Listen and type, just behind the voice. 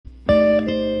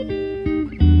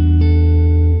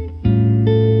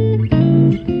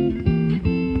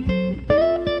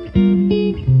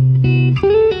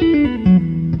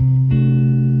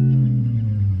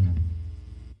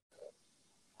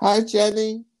Hi,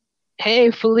 Jenny.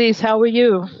 Hey, Felice, how are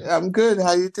you? I'm good.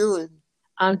 How you doing?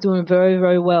 I'm doing very,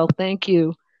 very well. Thank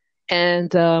you.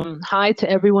 And hi to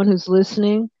everyone who's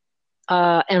listening,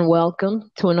 and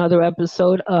welcome to another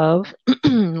episode of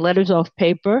Letters Off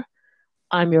Paper.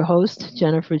 I'm your host,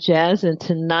 Jennifer Jazz, and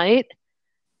tonight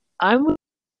I'm with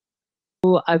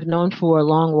who I've known for a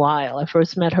long while. I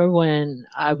first met her when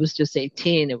I was just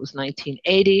 18. It was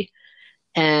 1980,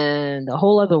 and a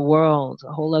whole other world,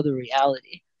 a whole other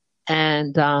reality.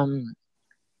 And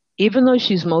even though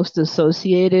she's most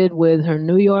associated with her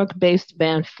New York based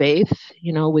band Faith,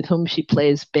 with whom she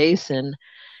plays bass and,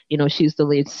 she's the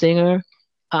lead singer.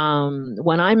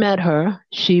 When I met her,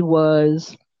 there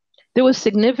was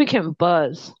significant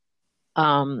buzz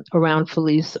around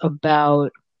Felice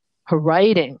about her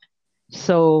writing.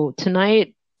 So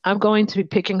tonight, I'm going to be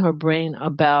picking her brain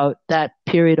about that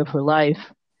period of her life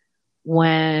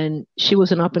when she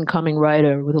was an up and coming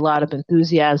writer with a lot of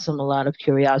enthusiasm, a lot of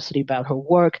curiosity about her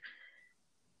work.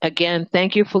 Again,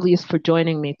 thank you, Felice, for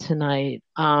joining me tonight.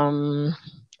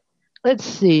 Let's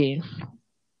see.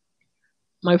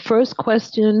 My first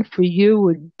question for you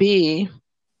would be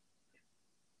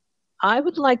I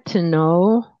would like to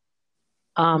know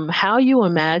how you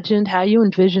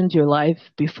envisioned your life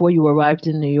before you arrived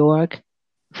in New York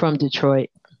from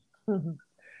Detroit. Mhm.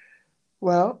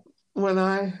 Well, when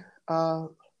I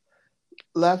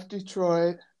left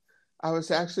Detroit, I was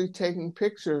actually taking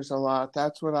pictures a lot.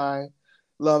 That's what I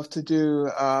love to do.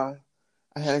 I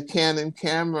had a Canon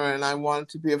camera and I wanted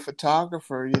to be a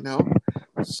photographer.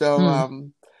 So,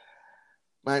 Mm,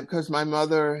 because my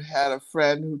mother had a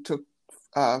friend who took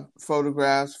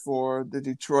photographs for the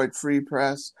Detroit Free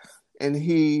Press, and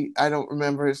I don't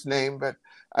remember his name, but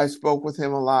I spoke with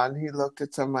him a lot, and he looked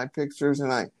at some of my pictures,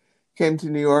 and I came to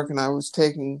New York, and I was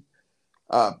taking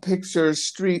pictures,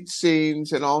 street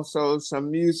scenes, and also some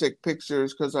music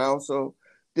pictures, because I also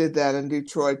did that in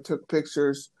Detroit, took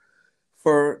pictures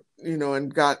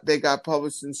and they got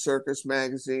published in Circus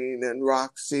Magazine and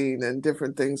Rock Scene and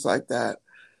different things like that.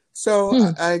 So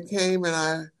mm, I came and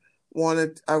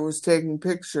I was taking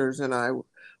pictures and I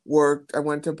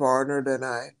went to Barnard and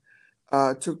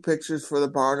I took pictures for the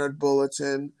Barnard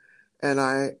Bulletin and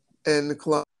in the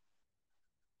Columbia,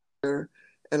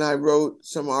 and I wrote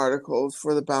some articles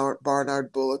for the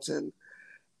Barnard Bulletin.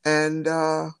 And,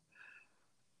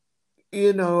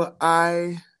 you know,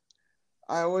 I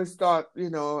always thought,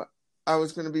 I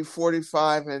was going to be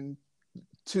 45 in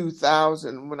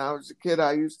 2000. When I was a kid,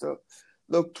 I used to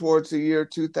look towards the year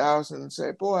 2000 and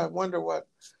say, boy, I wonder what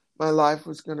my life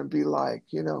was going to be like,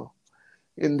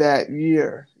 in that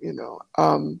year.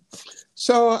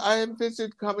 So I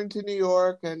envisioned coming to New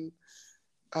York and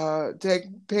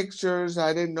taking pictures.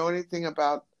 I didn't know anything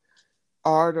about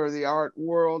art or the art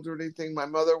world or anything. My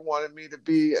mother wanted me to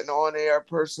be an on-air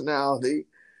personality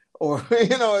or,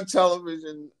 a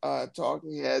television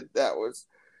talking head. That was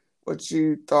what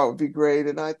she thought would be great.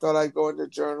 And I thought I'd go into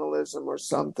journalism or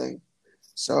something.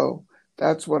 So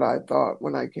that's what I thought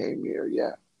when I came here.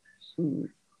 Yeah. Mm,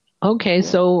 okay, yeah.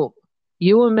 so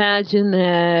you imagine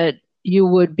that you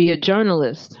would be a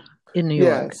journalist in New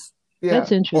York. Yes. Yeah.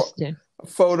 That's Or interesting.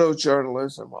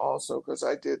 photojournalism also, because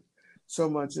I did so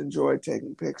much enjoy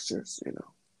taking pictures.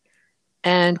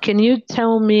 And can you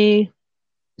tell me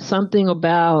something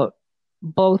about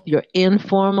both your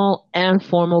informal and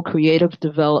formal creative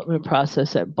development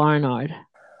process at Barnard?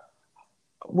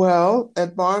 Well,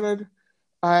 at Barnard,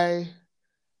 I,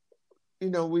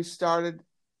 we started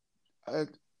uh,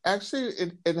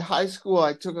 actually in high school.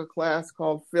 I took a class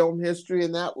called film history,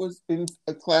 and that was in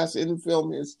a class in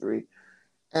film history.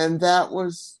 And that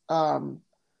was, the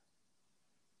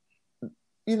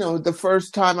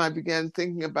first time I began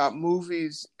thinking about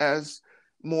movies as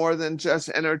more than just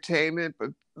entertainment,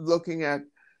 but looking at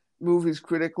movies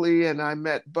critically. And I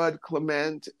met Bud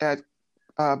Clement at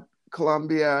uh,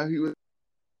 Columbia. He was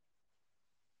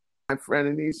my friend,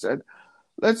 and he said,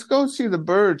 let's go see the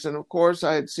birds. And of course,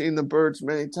 I had seen the birds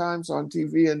many times on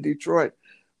TV in Detroit.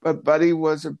 But Buddy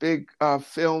was a big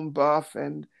film buff,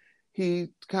 and he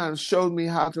kind of showed me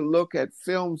how to look at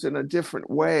films in a different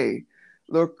way,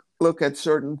 look at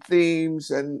certain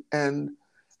themes, and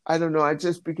I don't know. I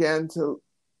just began to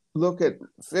look at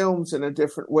films in a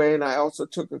different way, and I also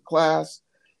took a class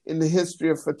in the history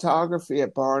of photography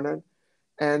at Barnard,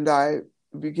 and I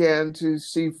began to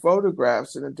see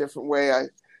photographs in a different way.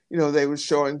 They were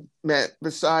showing,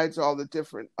 besides all the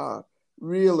different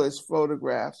realist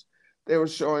photographs, they were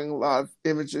showing a lot of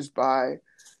images by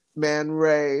Man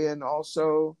Ray, and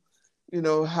also,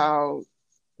 how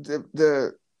the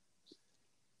the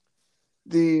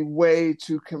the way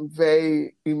to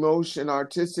convey emotion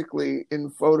artistically in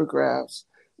photographs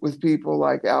with people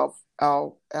like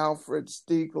Alfred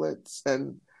Stieglitz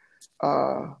and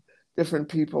different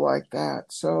people like that.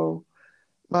 So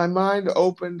my mind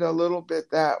opened a little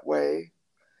bit that way.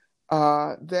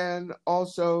 Then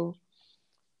also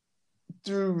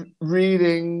through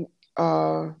reading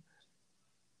and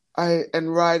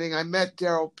writing, I met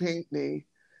Daryl Pinckney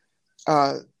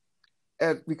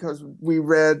because we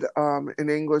read in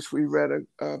English. We read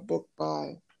a book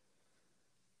by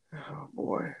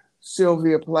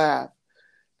Sylvia Plath,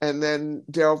 and then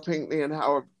Daryl Pinckney and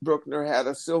Howard Brookner had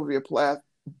a Sylvia Plath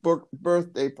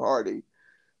birthday party,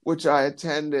 which I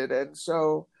attended, and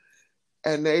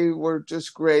they were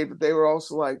just great. But they were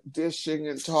also like dishing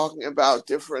and talking about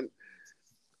different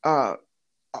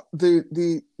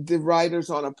the writers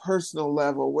on a personal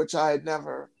level, which I had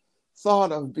never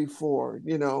thought of before.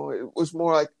 You know, it was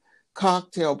more like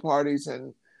cocktail parties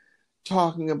and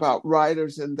talking about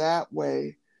writers in that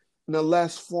way, in a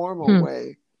less formal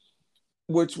way,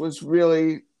 which was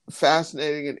really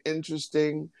fascinating and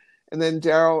interesting. And then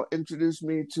Daryl introduced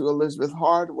me to Elizabeth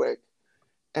Hardwick,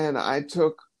 and I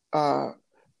took a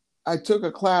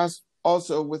class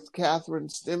also with Catherine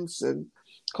Stimson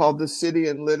called The City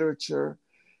and Literature.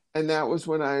 And that was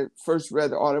when I first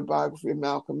read the autobiography of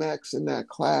Malcolm X in that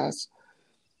class.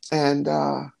 And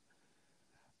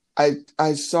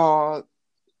I saw,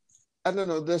 I don't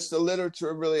know, the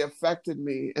literature really affected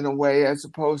me in a way, as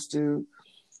opposed to,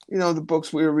 you know, the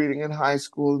books we were reading in high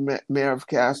school, Mayor of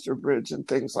Casterbridge and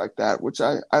things like that, which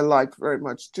I liked very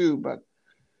much too. But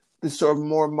the sort of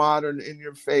more modern,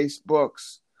 in-your-face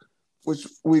books, which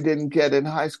we didn't get in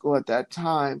high school at that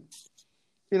time,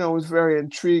 you know, it was very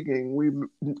intriguing. We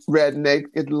read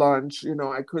Naked Lunch. You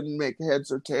know, I couldn't make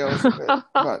heads or tails of it,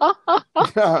 but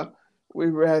yeah, we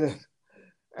read it.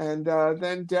 And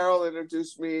then Daryl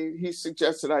introduced me. He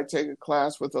suggested I take a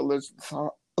class with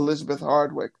Elizabeth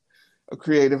Hardwick, a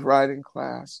creative writing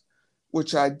class,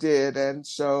 which I did. And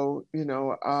so, you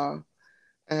know,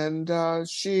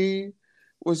 she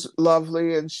was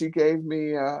lovely, and she gave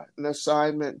me an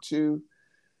assignment to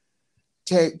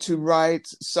write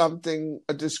something,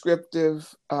 a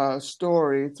descriptive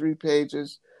story, 3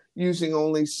 pages, using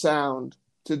only sound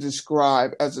to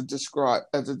describe as a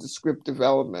descriptive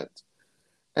element.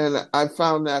 And I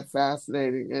found that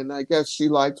fascinating. And I guess she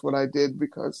liked what I did,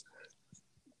 because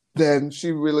then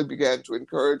she really began to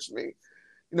encourage me.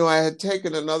 You know, I had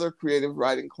taken another creative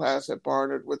writing class at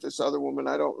Barnard with this other woman.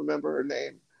 I don't remember her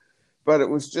name, but it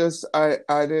was just,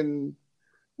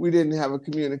 we didn't have a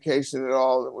communication at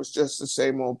all. It was just the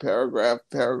same old paragraph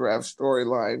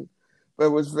storyline, but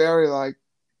it was very like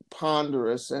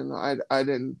ponderous, and I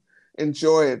didn't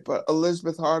enjoy it. But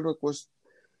Elizabeth Hardwick was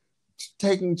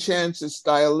taking chances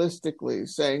stylistically,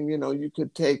 saying, you know, you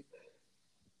could take,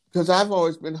 because I've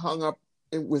always been hung up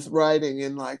with writing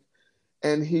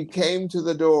and he came to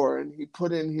the door and he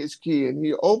put in his key and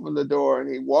he opened the door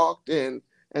and he walked in,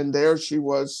 and there she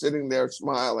was sitting there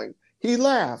smiling. He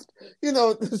laughed, you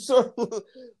know, the sort of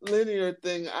linear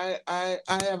thing. I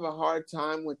have a hard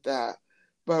time with that.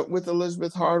 But with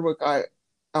Elizabeth Hardwick,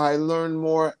 I learned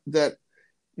more that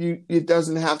it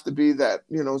doesn't have to be that,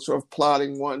 you know, sort of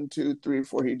plotting 1, 2, 3,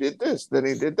 4. He did this, then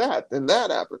he did that, then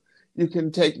that happened. You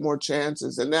can take more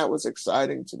chances, and that was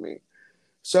exciting to me.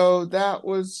 So that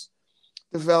was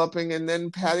developing, and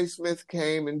then Patti Smith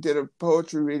came and did a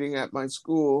poetry reading at my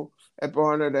school at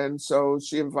Barnard, and so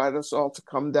she invited us all to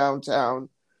come downtown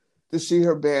to see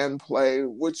her band play,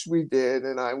 which we did.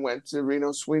 And I went to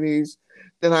Reno Sweeney's,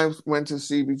 then I went to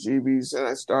CBGB's, and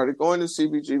I started going to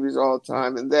CBGB's all the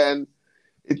time. And then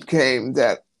it came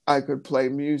that I could play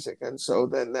music, and so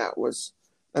then that was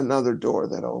another door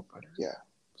that opened. Yeah.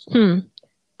 So.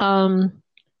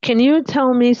 Can you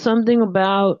tell me something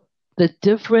about the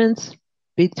difference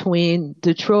between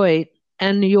Detroit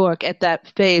and New York at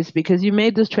that phase? Because you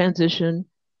made this transition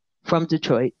from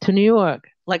Detroit to New York.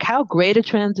 Like, how great a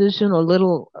transition or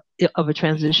little of a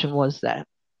transition was that?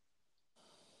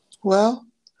 Well,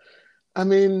 I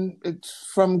mean,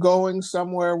 it's from going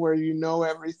somewhere where you know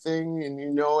everything and you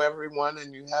know everyone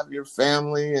and you have your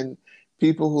family and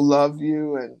people who love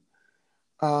you.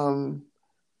 And,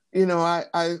 you know,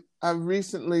 I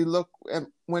recently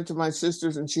went to my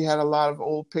sister's, and she had a lot of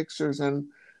old pictures, and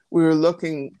we were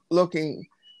looking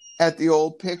at the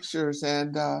old pictures,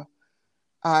 and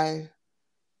I,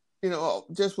 you know,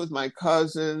 just with my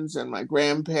cousins and my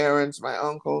grandparents, my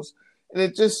uncles, and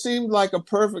it just seemed like a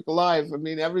perfect life. I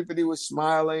mean, everybody was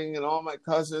smiling, and all my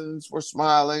cousins were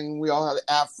smiling. We all had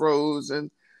afros,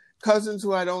 and cousins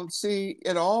who I don't see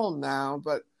at all now,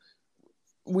 but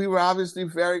we were obviously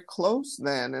very close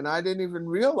then, and I didn't even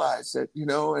realize it, you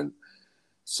know. And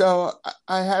So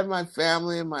I had my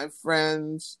family and my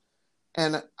friends,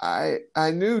 and I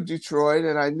knew Detroit,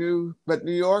 and I knew, but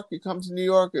New York, you come to New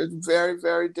York, it's very,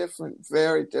 very different,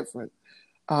 very different.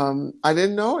 I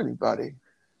didn't know anybody.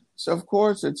 So of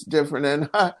course it's different. And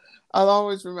I'll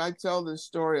always remember, I tell this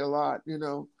story a lot,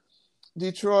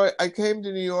 Detroit, I came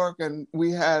to New York and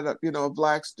we had, a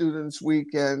Black Students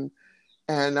Weekend,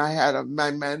 and I had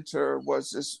my mentor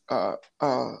was this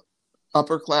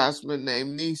upperclassman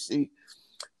named Nisi.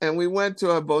 And we went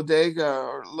to a bodega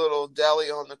or little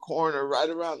deli on the corner, right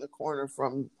around the corner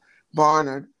from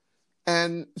Barnard.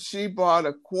 And she bought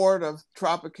a quart of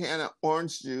Tropicana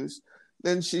orange juice.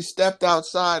 Then she stepped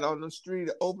outside on the street,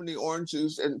 opened the orange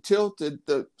juice, and tilted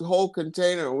the whole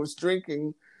container, was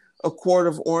drinking a quart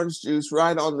of orange juice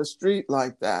right on the street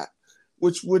like that,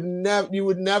 which you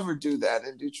would never do that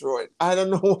in Detroit. I don't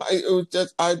know why.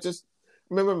 I just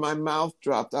remember my mouth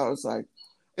dropped. I was like,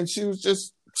 and she was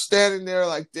just standing there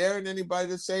like daring anybody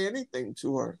to say anything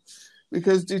to her,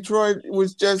 because Detroit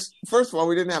was just, first of all,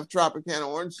 we didn't have Tropicana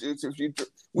orange juice.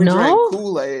 We drank No?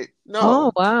 Kool-Aid. Oh,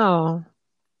 No. wow.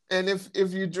 And if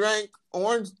you drank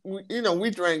orange, we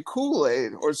drank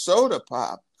Kool-Aid or soda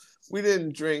pop. We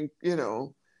didn't drink,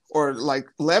 or like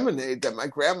lemonade that my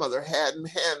grandmother had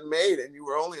handmade, and you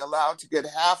were only allowed to get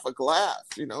half a glass,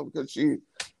 because she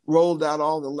rolled out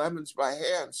all the lemons by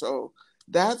hand. So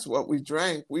that's what we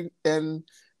drank. And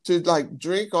to like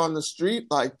drink on the street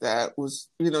like that was,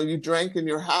 you drank in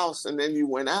your house and then you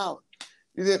went out.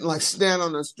 You didn't like stand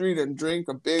on the street and drink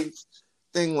a big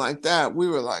thing like that. We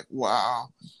were like, wow.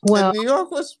 Well, And New York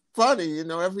was funny,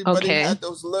 everybody okay. had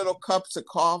those little cups of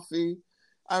coffee.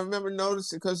 I remember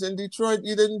noticing, because in Detroit,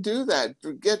 you didn't do that.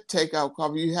 Get takeout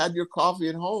coffee. You had your coffee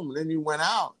at home, and then you went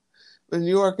out. In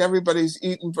New York, everybody's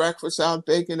eating breakfast out,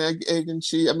 bacon, egg and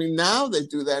cheese. I mean, now they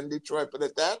do that in Detroit, but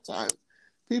at that time,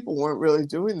 people weren't really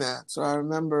doing that. So I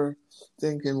remember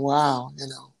thinking, wow, this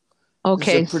is a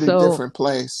Okay, pretty so different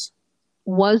place.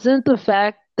 wasn't the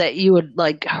fact that you had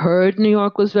like heard New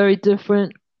York was very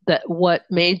different that what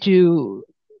made you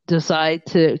decide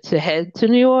to head to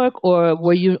New York, or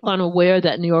were you unaware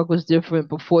that New York was different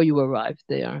before you arrived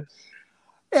there?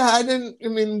 Yeah,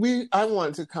 I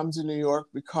wanted to come to New York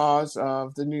because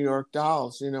of the New York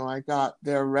Dolls. I got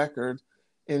their record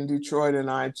in Detroit, and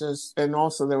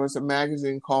also there was a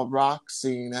magazine called Rock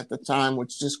Scene at the time,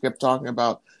 which just kept talking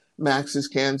about Max's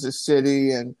Kansas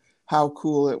City and how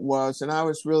cool it was. And I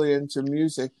was really into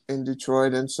music in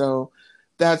Detroit. And so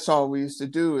that's all we used to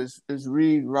do is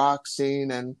read Rock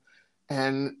Scene. And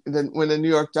then when the New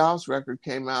York Dolls record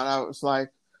came out, I was like,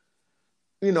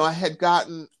 I had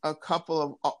gotten a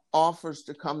couple of offers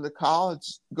to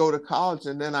go to college,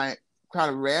 and then I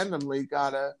kind of randomly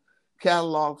got a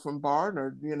catalog from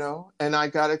Barnard, and I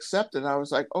got accepted. I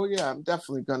was like, oh yeah, I'm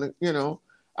definitely gonna,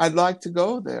 I'd like to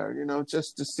go there,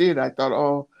 just to see it. I thought,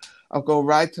 oh, I'll go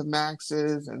right to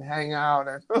Max's and hang out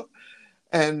and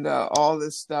and all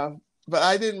this stuff. But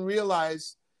I didn't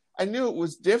realize. I knew it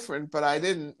was different, but I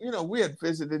didn't. We had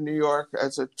visited New York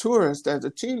as a tourist as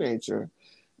a teenager.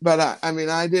 But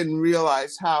I didn't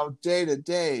realize how day to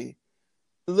day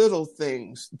little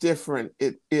things different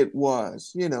it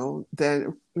was, I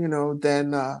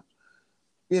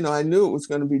knew it was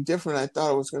going to be different. I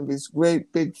thought it was going to be this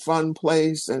great big fun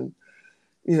place, and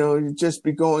you'd just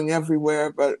be going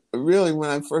everywhere. But really, when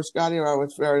I first got here, I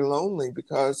was very lonely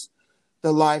because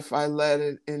the life I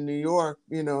led in New York,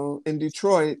 in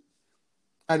Detroit,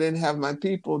 I didn't have my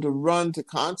people to run to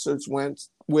concerts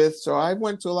with, so I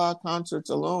went to a lot of concerts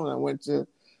alone. I went to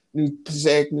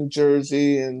Passaic, New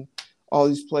Jersey, and all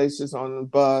these places on the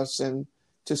bus, and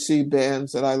to see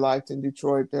bands that I liked in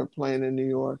Detroit. They're playing in New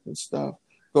York and stuff.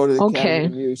 Go to the Academy Okay.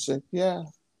 of Music. Yeah.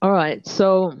 All right.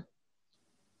 So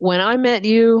when I met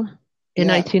you in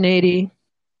Yeah. 1980,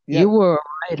 you Yep. were a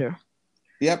writer.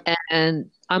 Yep. And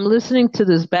I'm listening to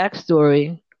this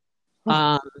backstory.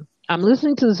 Um, I'm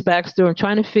listening to this backstory and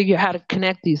trying to figure out how to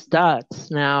connect these dots.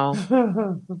 Now,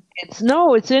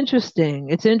 it's interesting.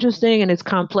 It's interesting and it's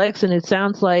complex, and it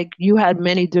sounds like you had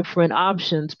many different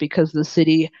options because the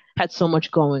city had so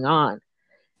much going on.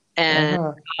 And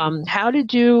Uh-huh. how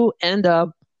did you end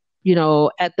up,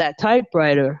 at that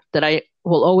typewriter that I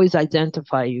will always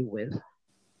identify you with?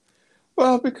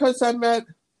 Well, because I met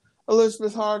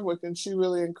Elizabeth Hardwick, and she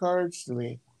really encouraged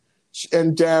me.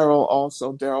 And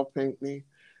Daryl Pinkney,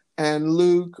 and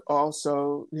Luke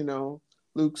also,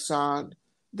 Luke Sand.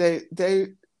 They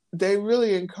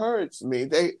really encouraged me.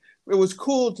 It was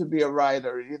cool to be a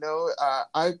writer.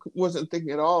 I wasn't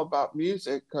thinking at all about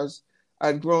music because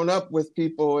I'd grown up with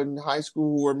people in high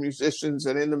school who were musicians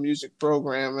and in the music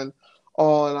program and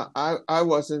all, and I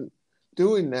wasn't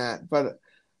doing that. But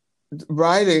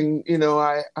writing,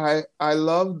 I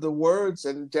loved the words,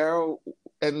 and Daryl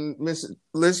and Miss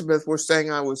Elizabeth were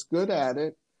saying I was good at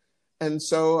it. And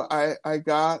so I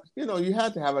got, you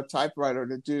had to have a typewriter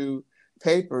to do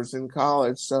papers in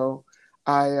college. So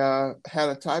I had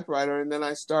a typewriter, and then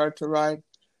I started to write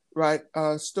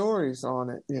stories on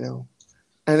it,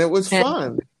 and it was And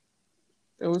fun.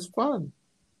 It was fun.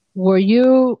 were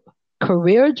you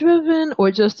career driven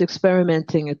or just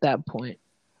experimenting at that point?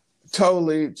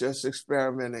 Totally just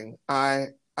experimenting. I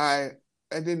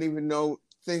didn't even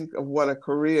think of what a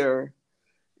career,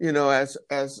 as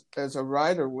a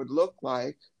writer would look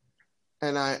like.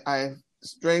 And I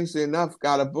strangely enough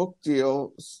got a book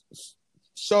deal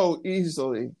so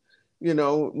easily,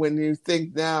 when you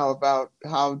think now about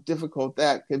how difficult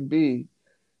that can be,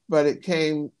 but it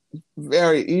came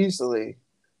very easily,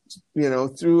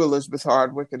 through Elizabeth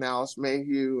Hardwick and Alice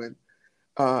Mayhew and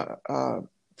uh, uh,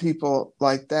 people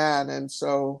like that. And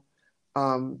so,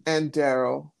 and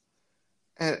Daryl.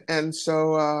 And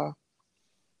so,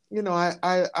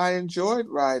 I enjoyed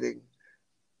writing.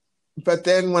 But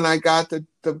then when I got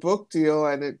the book deal,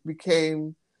 and it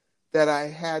became that I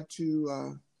had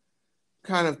to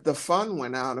kind of, the fun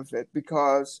went out of it,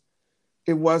 because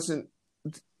it wasn't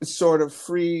sort of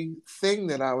free thing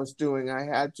that I was doing. I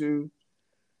had to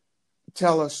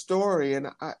tell a story, and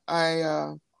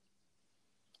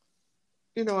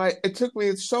it took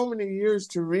me so many years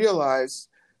to realize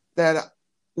that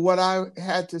what I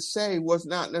had to say was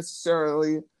not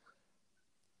necessarily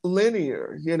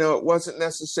linear. It wasn't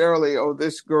necessarily, oh,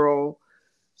 this girl,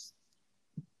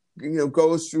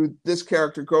 this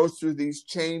character goes through these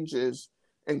changes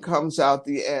and comes out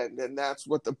the end, and that's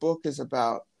what the book is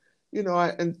about.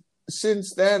 And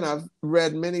since then I've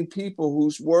read many people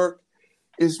whose work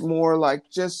is more like,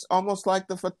 just almost like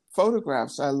the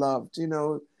photographs I loved.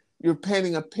 You're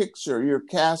painting a picture, you're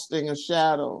casting a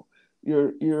shadow,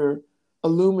 you're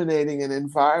illuminating an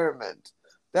environment.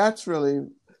 That's really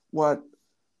what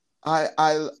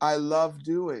I love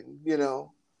doing,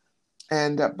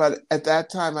 And but at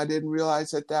that time, I didn't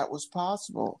realize that was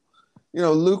possible.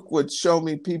 Luke would show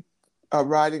me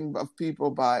writing of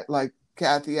people by, like,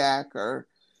 Kathy Acker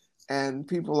and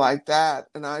people like that,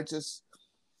 and I just,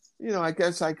 I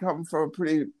guess I come from a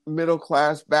pretty middle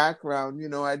class background.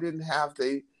 I didn't have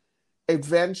the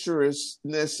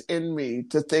adventurousness in me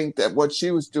to think that what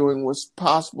she was doing was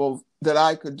possible, that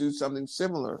I could do something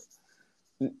similar.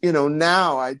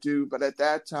 Now I do, but at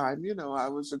that time, I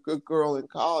was a good girl in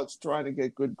college trying to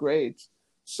get good grades.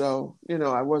 So,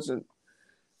 I wasn't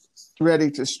ready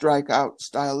to strike out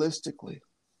stylistically.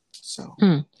 So,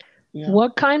 Hmm. yeah.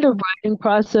 What kind of writing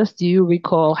process do you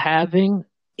recall having,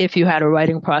 if you had a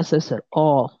writing process at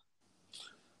all?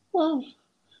 Well,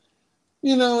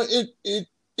 it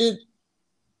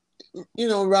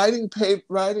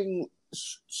writing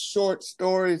short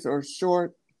stories, or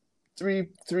short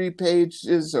three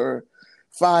pages or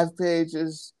 5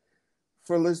 pages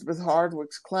for Elizabeth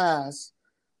Hardwick's class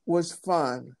was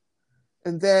fun.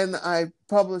 And then I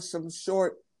published some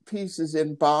short pieces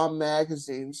in Bomb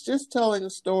magazines, just telling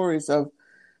stories of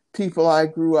people I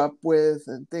grew up with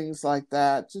and things like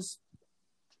that. Just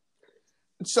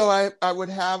so I would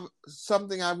have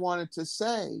something I wanted to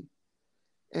say,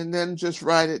 and then just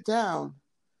write it down.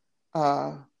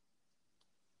 Uh,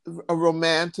 a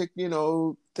romantic,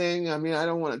 thing. I mean, I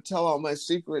don't want to tell all my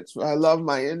secrets. I love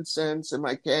my incense and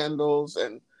my candles,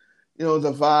 and,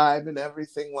 the vibe and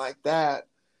everything like that.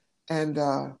 And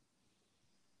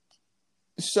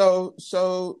so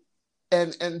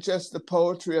and just the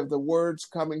poetry of the words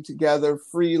coming together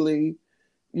freely,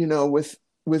 with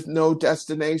no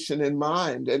destination in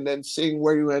mind, and then seeing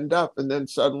where you end up, and then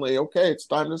suddenly, okay, it's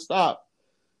time to stop.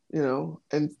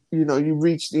 And you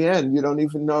reach the end, you don't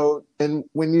even know. And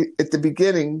when you, at the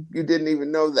beginning, you didn't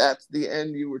even know that's the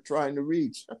end you were trying to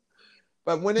reach.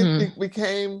 But when it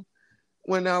became,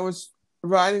 when I was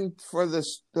writing for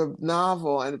the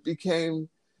novel, and it became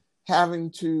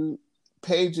having to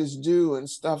pages due and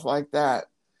stuff like that,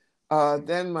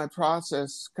 then my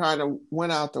process kind of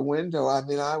went out the window. I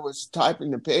mean, I was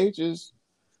typing the pages,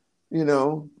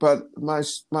 but my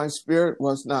spirit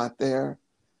was not there.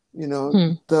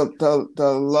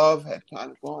 The love had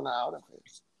kind of gone out of it.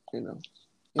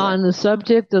 Yeah. On the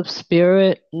subject of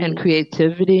spirit and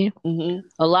creativity,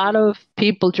 a lot of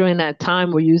people during that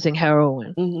time were using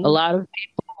heroin. A lot of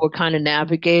people were kind of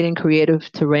navigating creative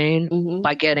terrain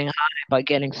by getting high, by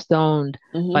getting stoned,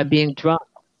 by being drunk.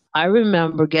 I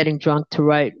remember getting drunk to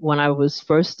write when I was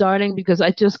first starting, because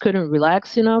I just couldn't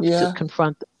relax enough to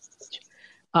confront the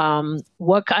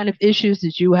What kind of issues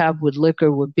did you have with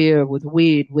liquor, with beer, with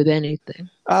weed, with anything?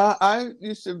 I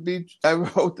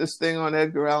wrote this thing on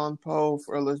Edgar Allan Poe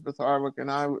for Elizabeth Hardwick,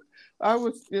 and I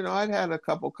was, I'd had a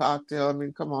couple cocktails. I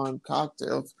mean, come on,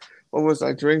 cocktails. What was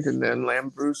I drinking then?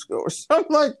 Lambrusco or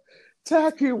something like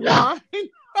tacky wine.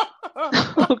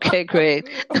 Okay, great.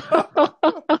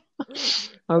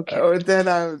 Okay. Or then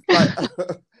I was like,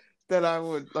 then I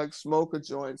would like smoke a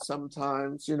joint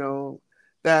sometimes,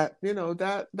 that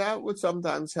would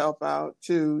sometimes help out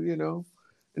too,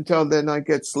 until then I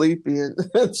get sleepy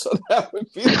and so that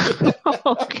would be it.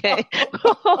 Okay.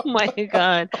 Oh my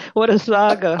God. What a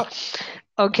saga.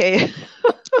 Okay.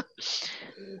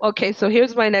 Okay, so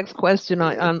here's my next question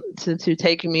since you're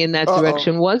taking me in that Uh-oh.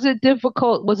 direction. Was it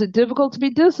difficult? Was it difficult to be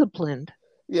disciplined?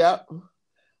 Yeah,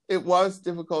 it was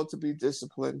difficult to be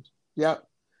disciplined. Yep.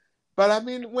 But I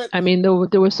mean, I mean,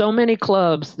 there were so many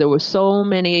clubs, there were so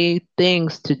many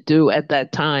things to do at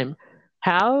that time.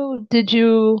 How did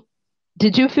you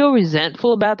feel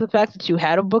resentful about the fact that you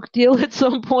had a book deal at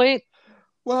some point?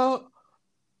 well,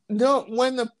 no,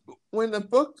 when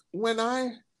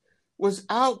I was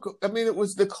out, I mean, it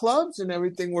was the clubs and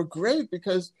everything were great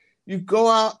because you go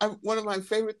out. One of my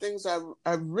favorite things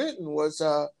I've written was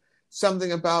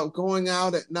something about going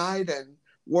out at night and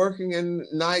working in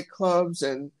nightclubs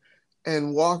and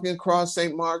walking across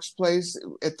St. Mark's Place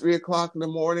at 3 o'clock in the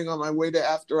morning on my way to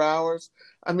after hours.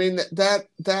 I mean, that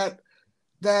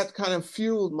kind of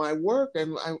fueled my work,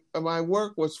 and my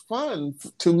work was fun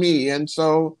to me, and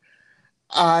so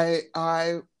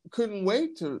I couldn't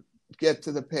wait to get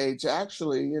to the page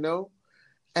actually,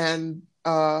 and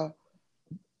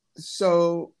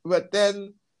but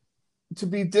then to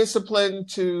be disciplined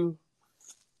to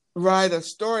write a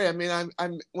story. I mean, I'm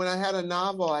when I had a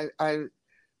novel, I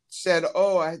said,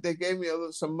 they gave me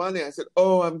some money. I said,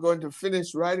 I'm going to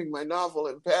finish writing my novel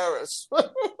in Paris,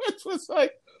 which was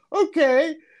like,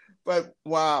 okay. But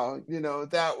wow,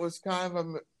 that was kind of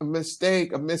a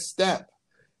mistake, a misstep,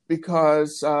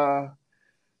 because, I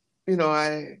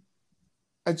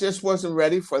just wasn't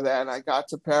ready for that. I got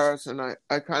to Paris and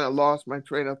I kind of lost my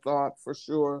train of thought for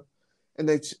sure. And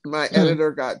my Hmm.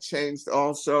 editor got changed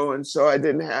also. And so I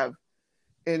didn't have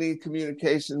any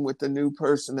communication with the new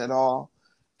person at all.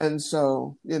 And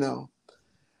so, I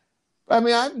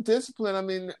mean, I'm disciplined. I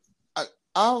mean,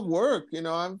 I'll work,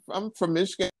 I'm from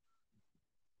Michigan,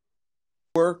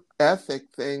 work ethic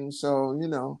thing.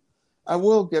 So, I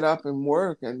will get up and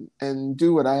work and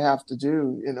do what I have to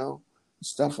do,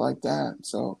 stuff like that.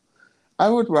 So I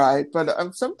would write, but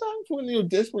sometimes when you're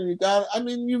disciplined, I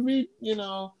mean, you read,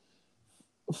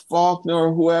 Faulkner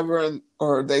or whoever,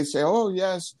 or they say, oh,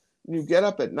 yes, you get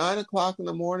up at 9 o'clock in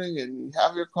the morning and you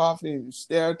have your coffee and you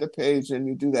stare at the page and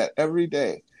you do that every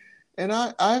day. And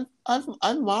I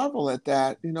marvel at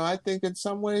that. I think in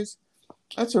some ways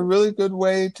that's a really good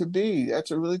way to be.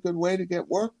 That's a really good way to get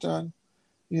work done.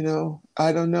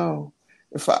 I don't know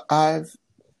if I,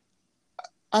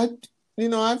 I've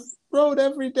wrote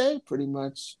every day pretty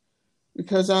much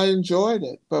because I enjoyed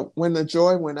it. But when the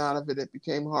joy went out of it, it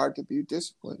became hard to be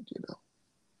disciplined.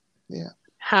 Yeah.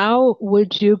 How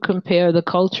would you compare the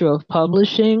culture of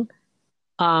publishing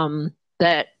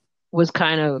that was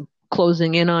kind of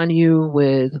closing in on you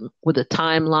with a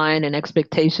timeline and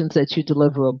expectations that you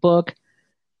deliver a book,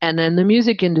 and then the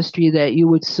music industry that you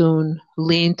would soon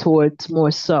lean towards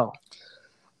more so?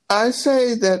 I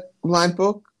say that my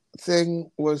book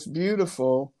thing was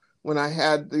beautiful when I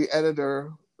had the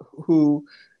editor who,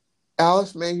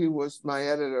 Alice Mayhew was my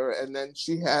editor, and then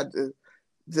she had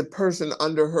the person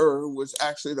under her who was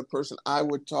actually the person I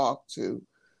would talk to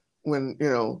when,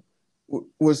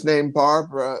 was named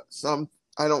Barbara.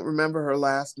 I don't remember her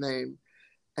last name.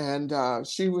 And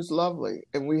she was lovely.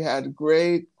 And we had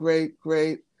great, great,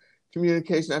 great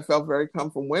communication. I felt very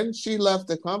comfortable. When she left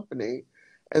the company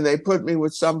and they put me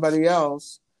with somebody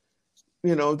else,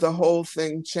 the whole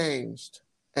thing changed.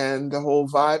 And the whole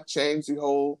vibe changed, the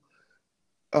whole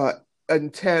uh,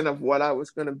 intent of what I was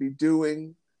going to be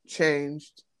doing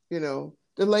changed. The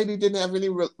lady didn't have any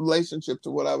relationship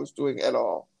to what I was doing at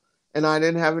all. And I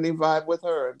didn't have any vibe with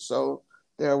her. And so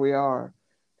there we are.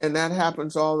 And that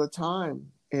happens all the time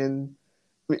in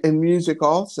music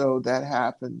also, that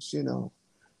happens.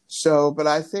 So, but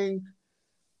I think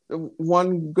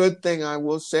one good thing I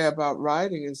will say about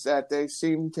writing is that they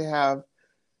seem to have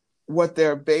what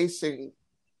they're basing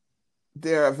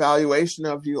their evaluation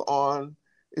of you on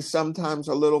is sometimes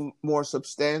a little more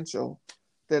substantial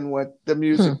than what the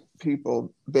music Hmm.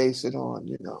 people base it on.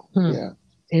 Hmm. Yeah.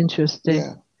 Interesting.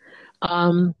 Yeah.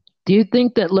 Um, Do you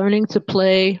think that learning to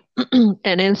play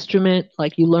an instrument,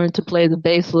 like you learn to play the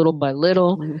bass little by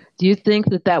little, Mhm. do you think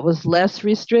that that was less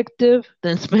restrictive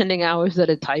than spending hours at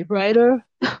a typewriter?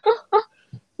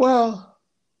 Well,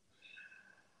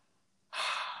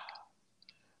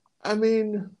 I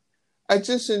mean, I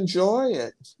just enjoy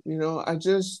it. I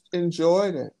just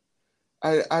enjoyed it.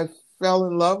 I fell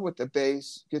in love with the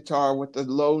bass guitar with the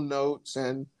low notes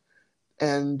and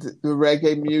the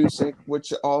reggae music,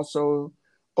 which also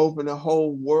opened a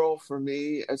whole world for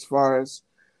me as far as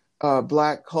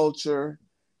Black culture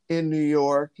in New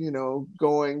York,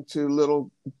 going to little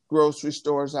grocery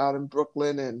stores out in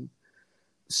Brooklyn and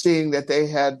seeing that they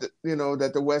had,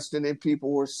 that the West Indian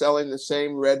people were selling the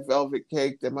same red velvet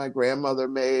cake that my grandmother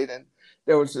made. And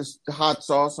there was this hot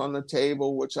sauce on the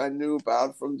table, which I knew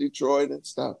about from Detroit and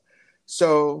stuff.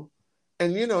 So,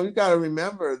 and you got to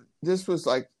remember, this was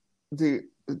like the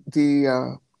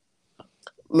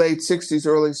late 60s,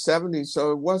 early 70s.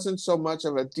 So it wasn't so much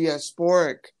of a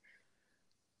diasporic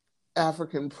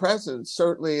African presence,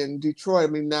 certainly in Detroit.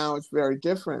 I mean, now it's very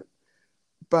different.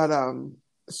 But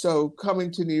so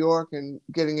coming to New York and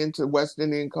getting into West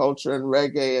Indian culture and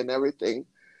reggae and everything,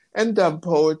 and dub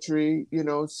poetry,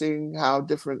 seeing how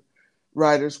different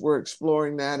writers were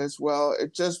exploring that as well.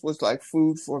 It just was like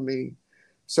food for me.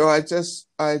 So I just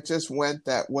went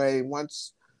that way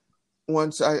once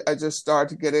I just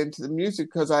started to get into the music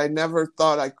because I never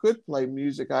thought I could play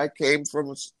music. I came from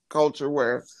a culture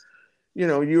where you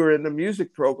were in the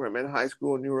music program in high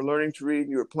school and you were learning to read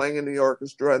and you were playing in the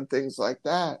orchestra and things like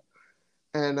that.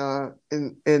 And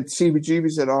in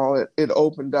CBGB's and all, it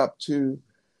opened up to,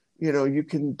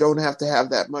 you don't have to have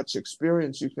that much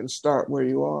experience. You can start where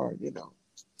you are.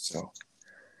 So,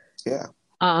 yeah.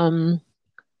 Um,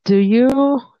 do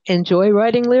you enjoy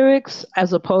writing lyrics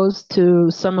as opposed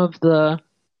to some of the,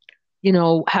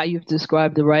 how you've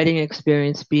described the writing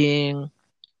experience being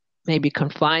maybe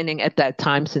confining at that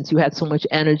time since you had so much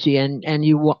energy and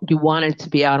you wanted to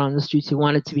be out on the streets, you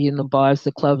wanted to be in the bars,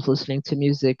 the clubs, listening to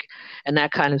music and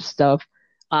that kind of stuff.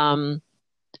 Um,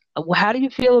 how do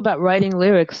you feel about writing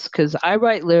lyrics? Because I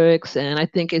write lyrics and I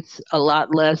think it's a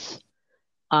lot less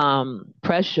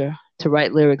pressure to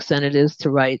write lyrics than it is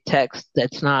to write text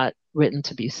that's not written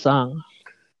to be sung.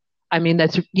 I mean,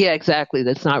 yeah, exactly.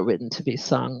 That's not written to be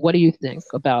sung. What do you think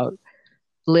about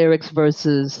lyrics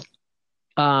versus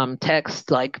text,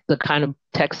 like the kind of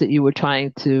text that you were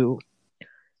trying to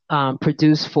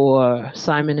produce for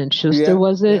Simon and Schuster, Yeah,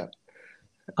 was it? yeah.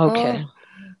 Uh, Okay.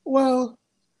 well,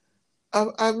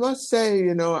 I must say,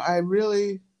 I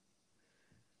really,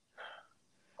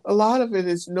 a lot of it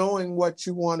is knowing what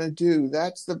you want to do.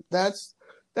 That's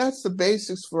the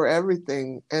basics for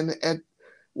everything. And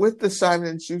with the Simon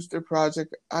and Schuster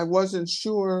project, I wasn't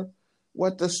sure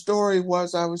what the story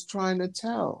was I was trying to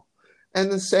tell. And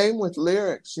the same with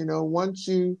lyrics, once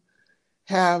you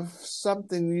have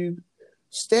something you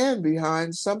stand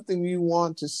behind, something you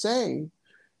want to say,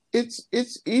 it's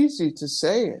easy to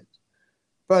say it.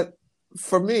 But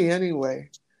for me anyway,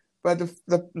 but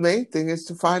the main thing is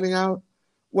to finding out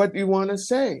what you want to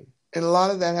say. And a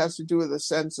lot of that has to do with a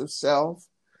sense of self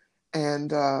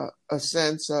and a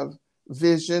sense of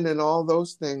vision and all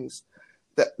those things.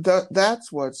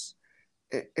 That's what's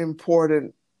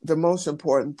important, the most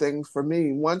important thing for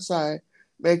me. Once I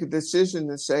make a decision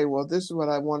to say, well, this is what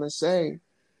I want to say,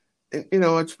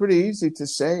 it's pretty easy to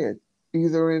say it,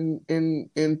 either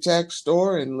in text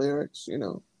or in lyrics.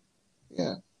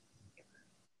 Yeah.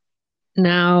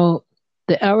 Now,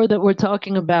 the era that we're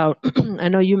talking about, I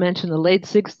know you mentioned the late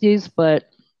 60s, but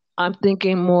I'm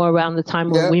thinking more around the time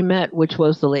when Yeah. we met, which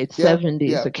was the late Yeah. 70s,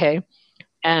 Yeah. okay?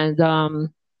 And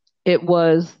it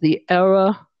was the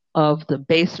era of the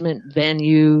basement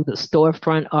venue, the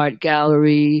storefront art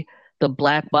gallery, the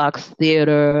black box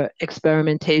theater.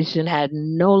 Experimentation had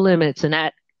no limits, and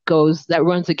that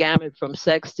runs a gamut from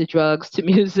sex to drugs to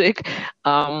music.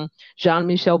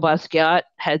 Jean-Michel Basquiat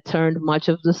had turned much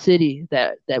of the city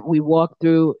that we walked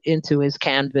through into his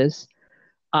canvas.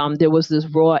 There was this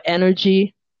raw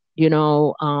energy,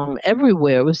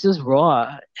 everywhere. It was just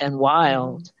raw and Mhm.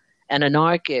 wild and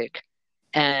anarchic.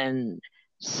 And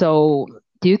so,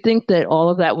 do you think that all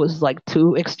of that was like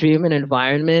too extreme an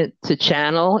environment to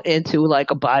channel into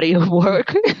like a body of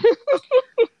work?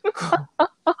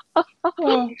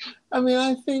 Well, I mean,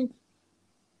 I think,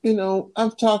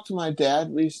 I've talked to my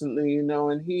dad recently,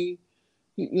 and he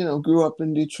grew up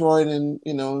in Detroit in,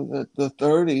 the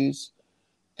 30s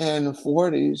and the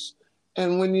 40s.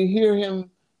 And when you hear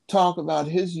him talk about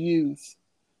his youth,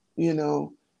 you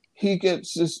know, he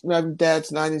gets this, my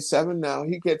dad's 97 now,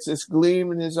 he gets this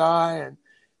gleam in his eye and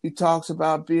he talks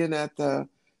about being at the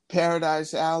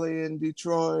Paradise Alley in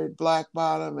Detroit, Black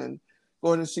Bottom, and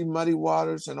going to see Muddy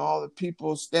Waters and all the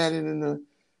people standing in the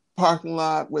parking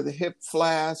lot with a hip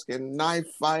flask and knife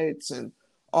fights and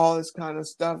all this kind of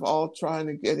stuff, all trying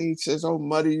to get. He says, "Oh,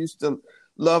 Muddy used to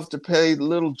love to play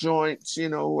little joints,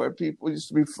 where people used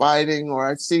to be fighting." Or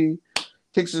I see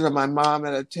pictures of my mom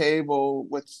at a table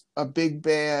with a big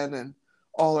band and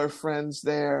all her friends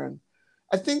there. And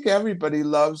I think everybody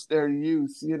loves their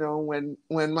youth. When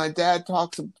my dad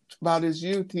talks about his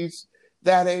youth, he's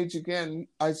that age again.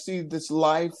 I see this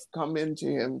life come into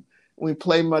him. We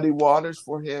play Muddy Waters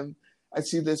for him. I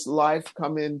see this life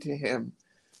come into him.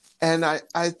 And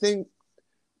I think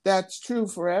that's true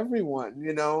for everyone,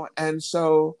 And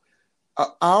so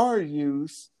our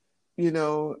youth,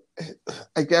 I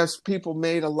guess people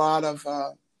made a lot of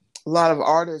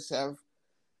artists have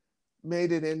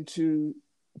made it into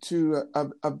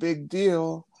a big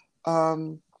deal.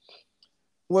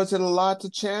 Was it a lot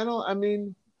to channel? I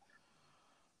mean,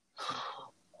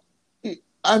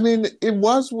 it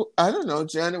was, I don't know,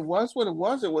 Jen, it was what it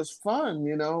was. It was fun,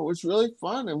 it was really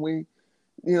fun. And we,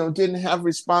 didn't have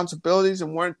responsibilities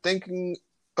and weren't thinking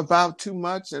about too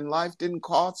much, and life didn't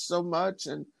cost so much.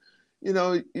 And,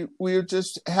 we were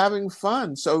just having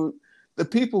fun. So the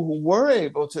people who were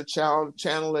able to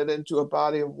channel it into a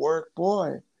body of work,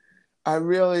 boy, I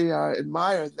really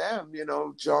admire them,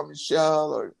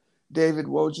 Jean-Michel or David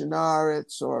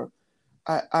Wojnarowicz, or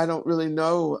I don't really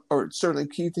know, or certainly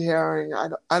Keith Haring.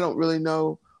 I don't really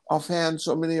know offhand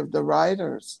so many of the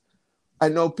writers. I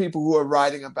know people who are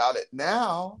writing about it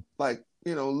now, like,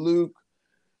 Luke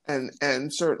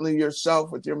and certainly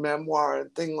yourself with your memoir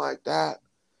and thing like that.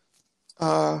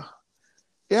 Yeah,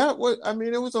 it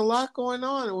was a lot going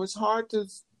on. It was hard to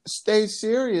stay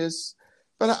serious,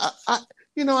 but I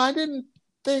didn't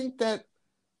think that.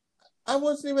 I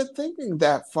wasn't even thinking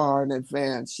that far in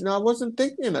advance. I wasn't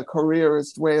thinking in a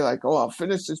careerist way, like, oh, I'll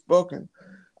finish this book and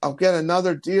I'll get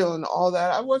another deal and all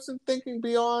that. I wasn't thinking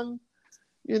beyond,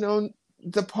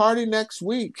 the party next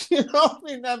week.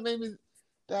 That maybe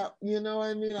that,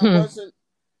 I wasn't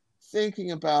thinking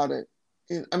about it.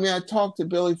 I talked to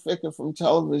Billy Ficker from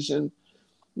television,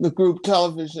 the group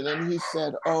television, and he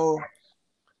said, oh,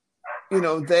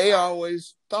 they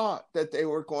always thought that they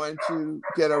were going to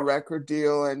get a record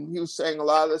deal. And he was saying a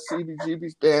lot of the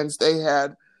CBGB's bands, they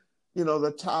had,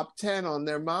 the top 10 on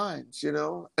their minds,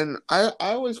 And I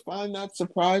always find that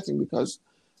surprising because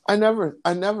I never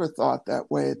thought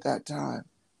that way at that time,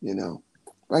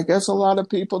 I guess a lot of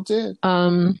people did.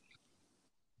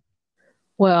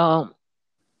 Well,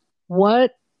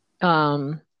 what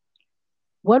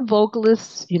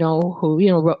vocalists,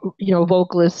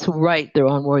 vocalists who write their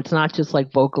own words, not just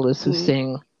like vocalists who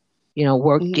sing,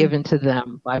 work given to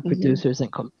them by producers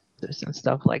and composers and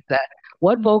stuff like that.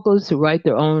 What vocalists who write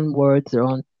their own words, their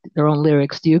own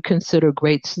lyrics, do you consider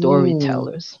great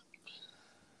storytellers?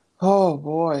 Oh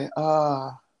boy.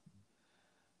 I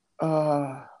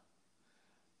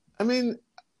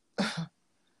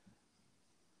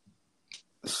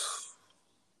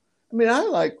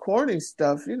like corny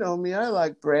stuff. I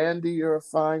like Brandy, You're a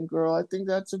Fine Girl. I think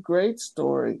that's a great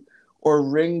story. Or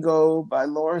Ringo by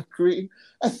Lauren Green.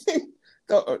 I think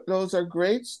those are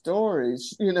great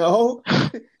stories, They Oh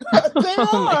are.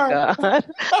 My God.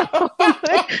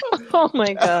 Oh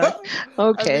my God.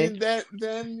 Okay.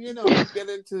 Then you get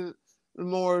into the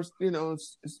more,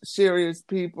 serious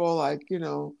people like,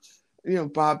 Bob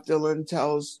Dylan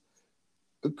tells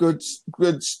good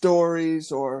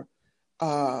stories, or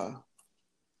The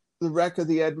Wreck of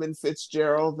the Edmund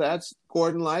Fitzgerald. That's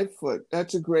Gordon Lightfoot.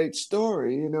 That's a great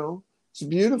story, It's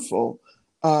beautiful.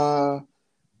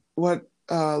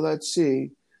 Let's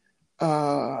see.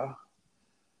 Bob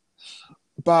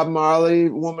Marley,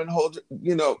 Woman Holds,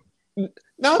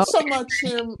 not so much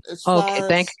him as far as...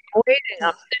 Thank you.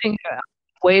 I'm sitting here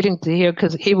waiting to hear,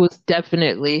 because he was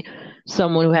definitely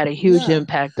someone who had a huge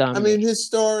impact on me. His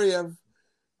story of,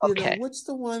 what's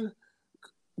the one,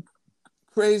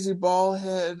 Crazy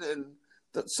Ballhead, and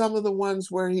some of the ones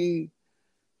where he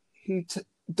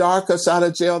dark us out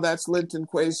of jail, that's Linton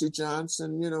Kwesi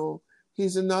Johnson,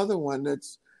 he's another one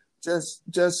that's just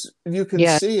you can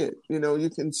see it, you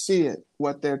can see it,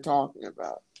 what they're talking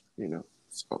about,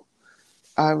 So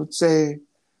I would say,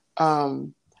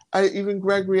 even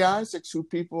Gregory Isaacs, who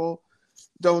people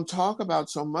don't talk about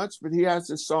so much, but he has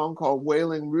this song called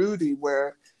Wailing Rudy,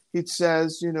 where he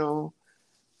says, he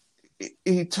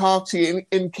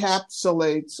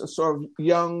encapsulates a sort of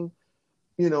young,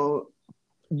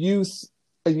 youth,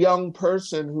 a young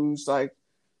person who's like,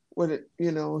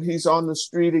 he's on the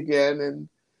street again and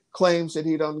claims that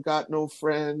he done got no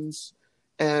friends,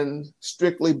 and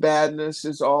strictly badness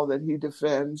is all that he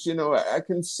defends. I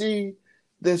can see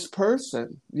this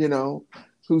person,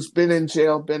 who's been in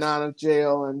jail, been out of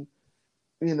jail, and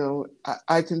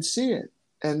I can see it.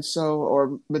 And so,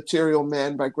 or Material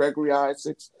Man by Gregory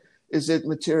Isaacs. Is it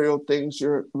material things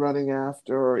you're running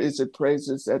after, or is it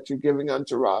praises that you're giving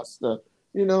unto Rasta?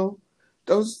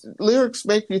 Those lyrics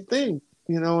make you think,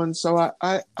 and so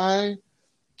I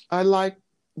like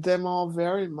them all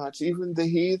very much, even The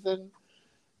Heathen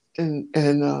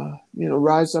and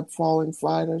Rise Up Falling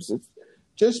Fighters. It's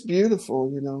just beautiful,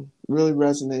 really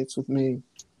resonates with me.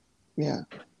 Yeah.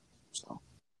 So.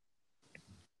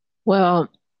 Well,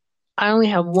 I only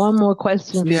have one more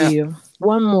question for you.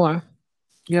 One more.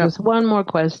 Yeah. Just one more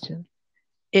question.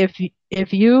 If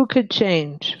you could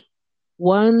change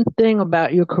one thing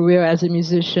about your career as a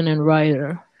musician and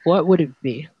writer, what would it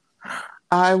be?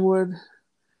 I would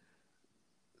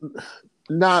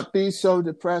not be so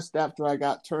depressed after I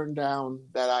got turned down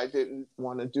that I didn't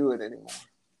want to do it anymore.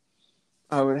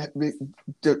 I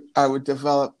would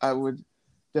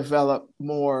develop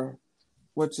more,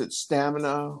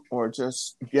 stamina, or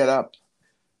just get up.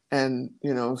 And,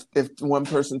 if one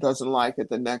person doesn't like it,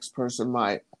 the next person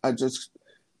might. I just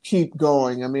keep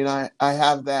going. I mean, I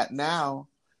have that now,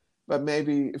 but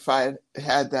maybe if I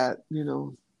had that,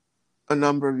 a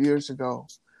number of years ago,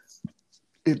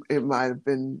 it might have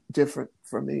been different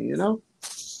for me,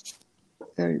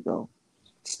 There you go.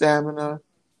 Stamina.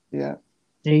 Yeah.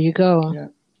 There you go. Yeah.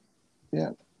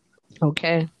 Yeah.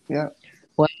 Okay. Yeah.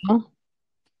 Well,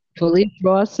 Felice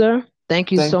Rosser,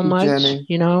 thank you so much. Jenny.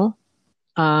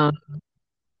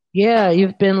 Yeah,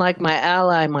 you've been like my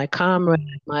ally, my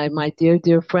comrade, my dear,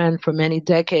 dear friend for many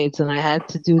decades. And I had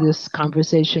to do this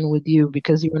conversation with you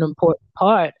because you're an important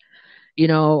part,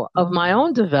 of my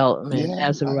own development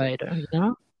as a writer,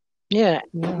 Yeah,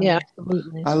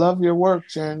 absolutely. I love your work,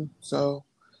 Jen. So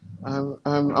I'm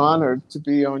honored to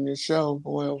be on your show.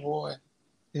 Boy, oh boy.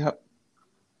 Yep.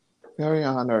 Very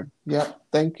honored. Yep.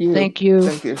 Thank you. Thank you.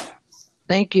 Thank you.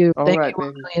 Thank you. All Thank right,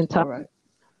 you baby. All right.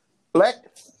 Black.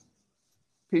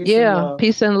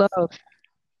 Peace and love.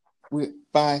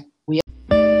 Bye.